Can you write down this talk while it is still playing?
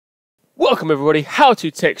Welcome everybody, How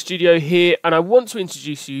to Tech Studio here, and I want to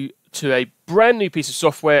introduce you to a brand new piece of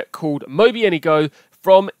software called MobiAnyGo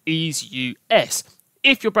from EaseUS.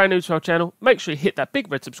 If you're brand new to our channel, make sure you hit that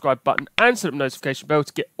big red subscribe button and set up the notification bell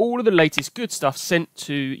to get all of the latest good stuff sent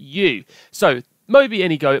to you. So,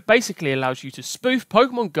 MobiAnyGo basically allows you to spoof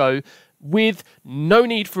Pokemon Go with no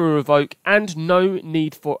need for a revoke and no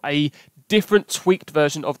need for a different tweaked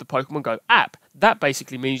version of the Pokemon Go app. That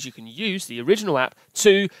basically means you can use the original app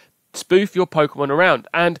to spoof your Pokemon around,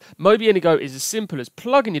 and MobiAnyGo is as simple as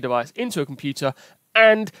plugging your device into a computer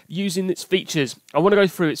and using its features. I want to go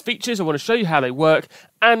through its features, I want to show you how they work,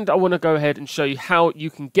 and I want to go ahead and show you how you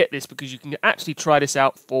can get this, because you can actually try this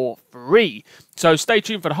out for free. So stay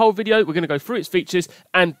tuned for the whole video. We're going to go through its features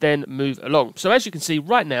and then move along. So as you can see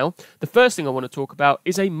right now, the first thing I want to talk about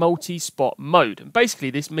is a multi-spot mode, and basically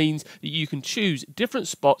this means that you can choose different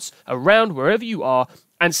spots around wherever you are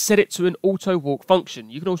and set it to an auto walk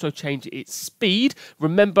function. You can also change its speed.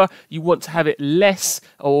 Remember, you want to have it less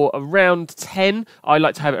or around 10. I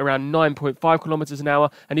like to have it around 9.5 kilometers an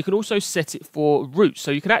hour. And you can also set it for routes.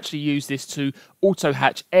 So you can actually use this to auto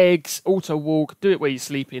hatch eggs, auto walk, do it where you're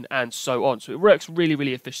sleeping, and so on. So it works really,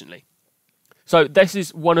 really efficiently. So this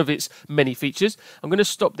is one of its many features. I'm going to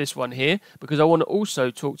stop this one here because I want to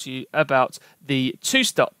also talk to you about the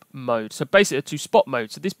two-stop mode. So basically a two-spot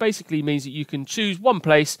mode. So this basically means that you can choose one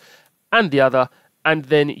place and the other, and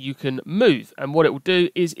then you can move. And what it will do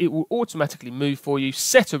is it will automatically move for you,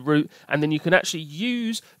 set a route, and then you can actually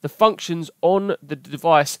use the functions on the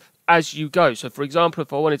device as you go. So for example,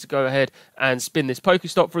 if I wanted to go ahead and spin this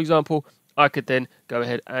Pokestop, for example, I could then go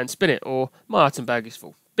ahead and spin it, or my item bag is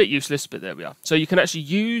full. Bit useless, but there we are. So you can actually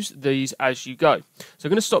use these as you go. So I'm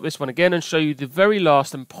going to stop this one again and show you the very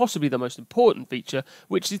last and possibly the most important feature,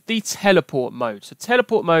 which is the teleport mode. So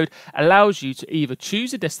teleport mode allows you to either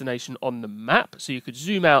choose a destination on the map, so you could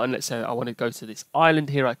zoom out and let's say I want to go to this island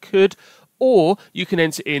here, I could, or you can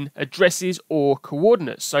enter in addresses or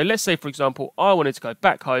coordinates. So let's say, for example, I wanted to go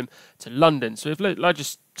back home to London. So if I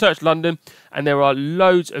just search London, and there are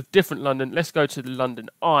loads of different London, let's go to the London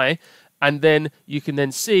Eye. And then you can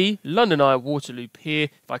then see London Eye Waterloo Pier.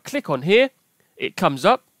 If I click on here, it comes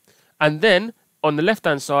up. And then on the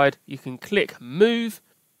left-hand side, you can click Move.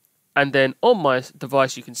 And then on my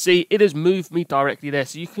device, you can see it has moved me directly there.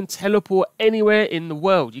 So you can teleport anywhere in the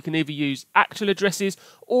world. You can either use actual addresses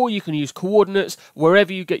or you can use coordinates,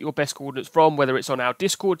 wherever you get your best coordinates from, whether it's on our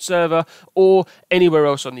Discord server or anywhere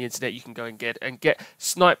else on the internet. You can go and get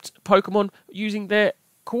sniped Pokemon using their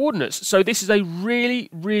coordinates. So this is a really,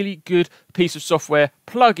 really good piece of software.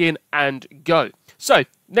 Plug in and go. So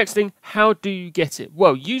next thing, how do you get it?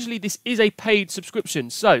 Well, usually this is a paid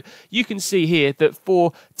subscription. So you can see here that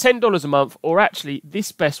for $10 a month, or actually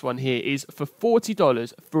this best one here is for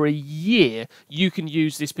 $40 for a year, you can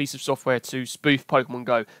use this piece of software to spoof Pokemon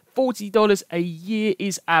Go. $40 a year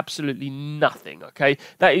is absolutely nothing, okay?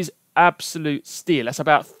 That is absolute steal. That's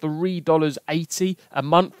about $3.80 a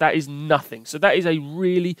month. That is nothing. So that is a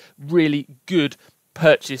really, really good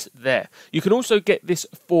purchase there. You can also get this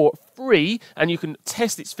for free, and you can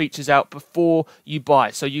test its features out before you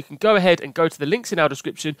buy. So you can go ahead and go to the links in our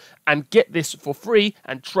description and get this for free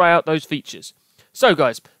and try out those features. So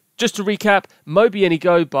guys, just to recap,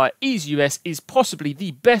 MobiAnyGo by EaseUS is possibly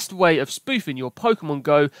the best way of spoofing your Pokemon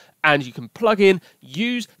Go, and you can plug in,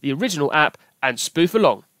 use the original app, and spoof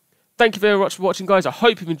along. Thank you very much for watching, guys. I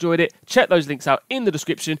hope you've enjoyed it. Check those links out in the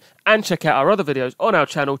description and check out our other videos on our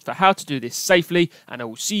channel for how to do this safely. And I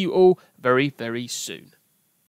will see you all very, very soon.